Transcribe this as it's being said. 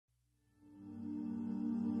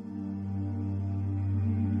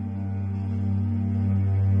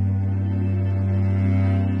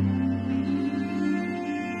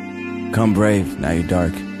Come brave, now you're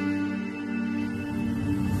dark.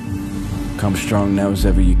 Come strong now as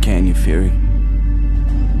ever you can, you fury.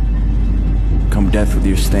 Come death with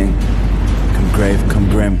your sting. Come grave, come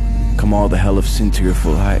grim. Come all the hell of sin to your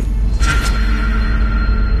full height.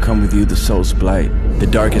 Come with you the soul's blight. The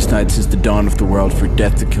darkest night since the dawn of the world, for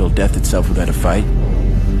death to kill death itself without a fight.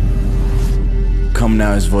 Come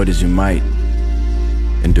now as void as you might,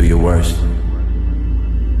 and do your worst.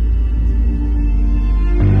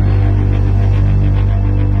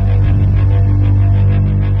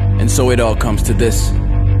 And so it all comes to this.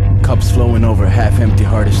 Cups flowing over, half-empty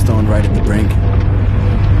heart is thrown right at the brink.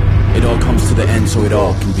 It all comes to the end so it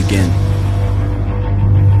all can begin.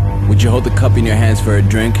 Would you hold the cup in your hands for a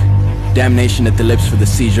drink? Damnation at the lips for the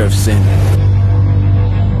seizure of sin.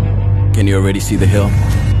 Can you already see the hill?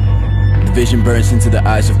 The vision burns into the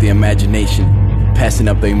eyes of the imagination, passing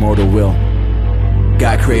up the immortal will.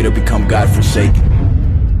 God creator become God forsaken.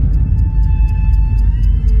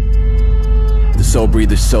 The soul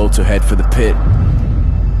breather's soul to head for the pit.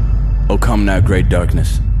 Oh come now, great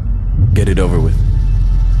darkness, get it over with.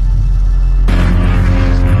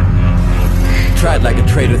 Tried like a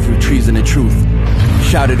traitor through treason and truth,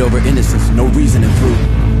 shouted over innocence, no reason and through.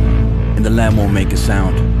 And the lamb won't make a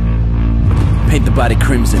sound. Paint the body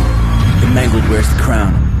crimson, the mangled wears the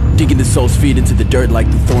crown, digging the soul's feet into the dirt like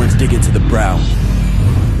the thorns dig into the brow.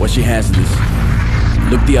 Wash your hands of this,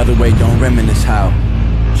 look the other way, don't reminisce how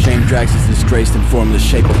shame drags its disgraced and formless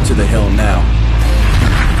shape up to the hill now.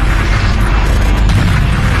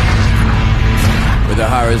 Where the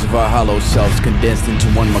horrors of our hollow selves condensed into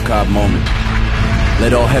one macabre moment.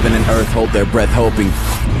 Let all heaven and earth hold their breath, hoping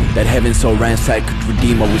that heaven so ransacked could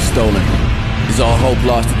redeem what was stolen. Is all hope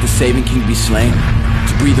lost that the saving king be slain?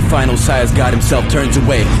 To breathe the final sigh as God himself turns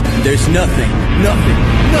away, and there's nothing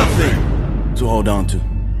to hold on to.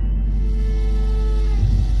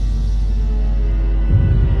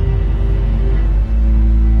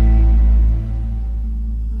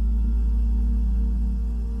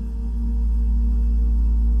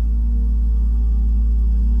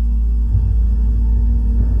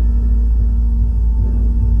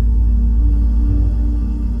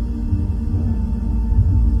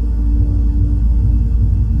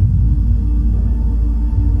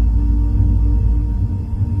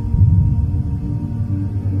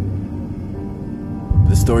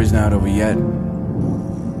 The story's not over yet.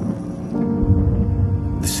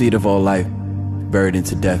 The seed of all life, buried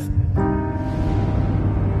into death.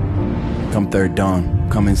 Come third dawn,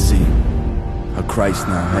 come and see how Christ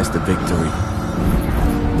now has the victory.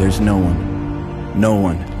 There's no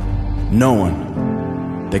one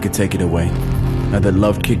that could take it away. Now that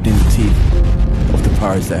love kicked in the teeth of the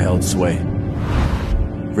powers that held sway.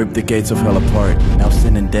 Rip the gates of hell apart, now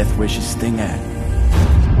sin and death where she sting at.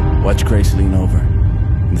 Watch grace lean over,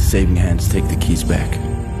 and the saving hands take the keys back.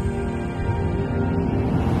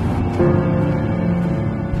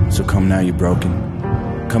 So come now, you broken.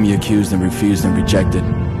 Come, you accused and refused and rejected.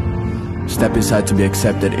 Step inside to be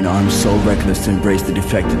accepted, in arms so reckless to embrace the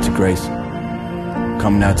defected to grace.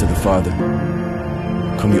 Come now to the Father.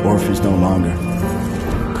 Come, you orphans no longer.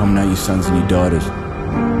 Come now, you sons and you daughters.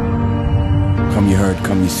 Come, you heard,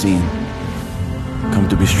 come, you seen. Come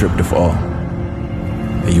to be stripped of all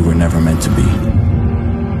that you were never meant to be.